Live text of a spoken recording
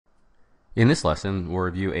In this lesson, we'll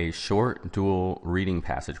review a short dual reading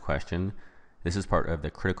passage question. This is part of the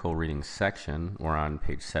critical reading section. We're on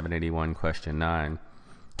page 781, question 9.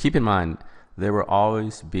 Keep in mind, there will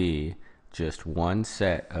always be just one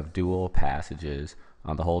set of dual passages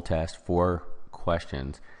on the whole test, 4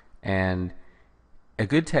 questions. And a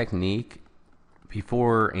good technique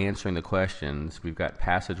before answering the questions, we've got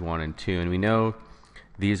passage 1 and 2, and we know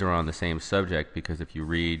these are on the same subject because if you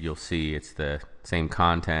read, you'll see it's the same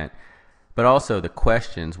content. But also the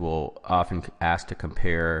questions will often ask to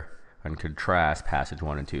compare and contrast passage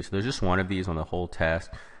 1 and 2. So there's just one of these on the whole test.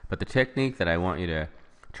 But the technique that I want you to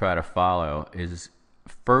try to follow is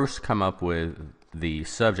first come up with the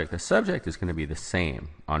subject. The subject is going to be the same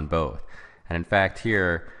on both. And in fact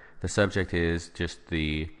here, the subject is just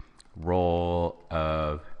the role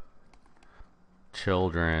of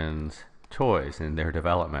children's toys in their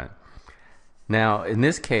development. Now, in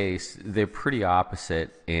this case, they're pretty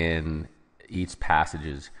opposite in each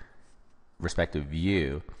passage's respective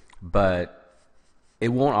view, but it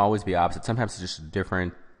won't always be opposite. Sometimes it's just a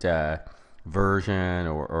different version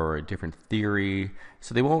or a different theory.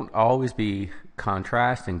 So they won't always be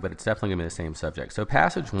contrasting, but it's definitely going to be the same subject. So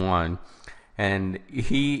passage 1, and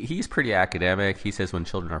he's pretty academic. He says when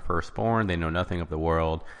children are first born, they know nothing of the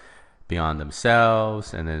world beyond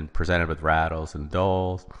themselves, and then presented with rattles and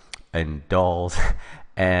dolls,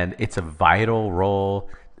 and it's a vital role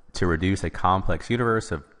to reduce a complex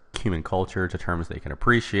universe of human culture to terms they can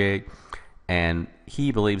appreciate. And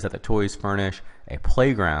he believes that the toys furnish a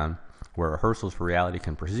playground where rehearsals for reality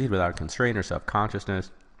can proceed without constraint or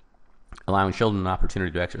self-consciousness, allowing children an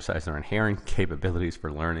opportunity to exercise their inherent capabilities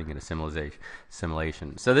for learning and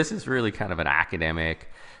assimilation. So this is really kind of an academic,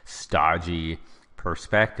 stodgy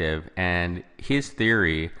perspective, and his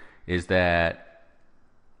theory is that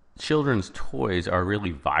children's toys are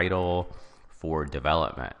really vital for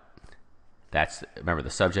development. Remember, the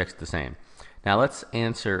subject's the same. Now let's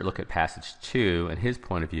look at passage 2 and his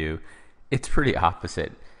point of view. It's pretty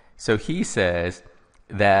opposite. So he says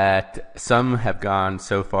that some have gone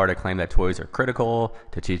so far to claim that toys are critical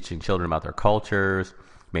to teaching children about their cultures.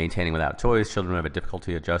 Maintaining without toys, children have a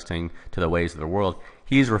difficulty adjusting to the ways of the world.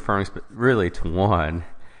 He's referring really to one.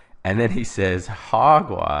 And then he says,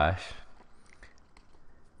 hogwash.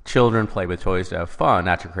 Children play with toys to have fun,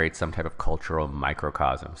 not to create some type of cultural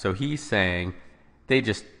microcosm. So he's saying they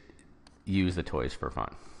just use the toys for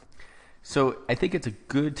fun. So I think it's a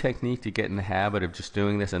good technique to get in the habit of just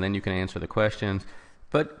doing this, and then you can answer the questions.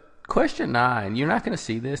 But question 9, you're not going to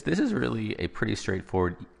see this. This is really a pretty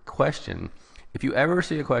straightforward question. If you ever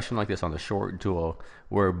see a question like this on the short dual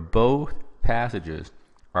where both passages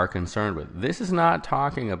are concerned with, this is not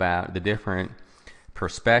talking about the different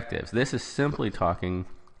perspectives. This is simply talking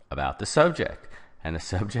about the subject. And the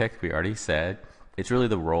subject, we already said, it's really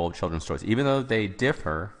the role of children's toys. Even though they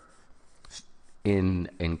differ in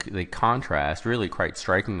the contrast, really quite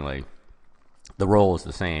strikingly, the role is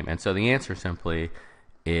the same. And so the answer simply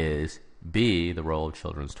is B, the role of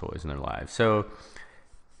children's toys in their lives. So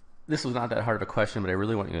this was not that hard of a question, but I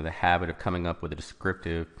really want you to have the habit of coming up with a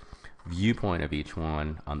descriptive viewpoint of each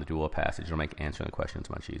one on the dual passage. It'll make answering the questions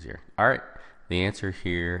much easier. All right, the answer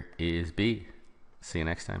here is B. See you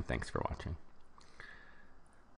next time. Thanks for watching.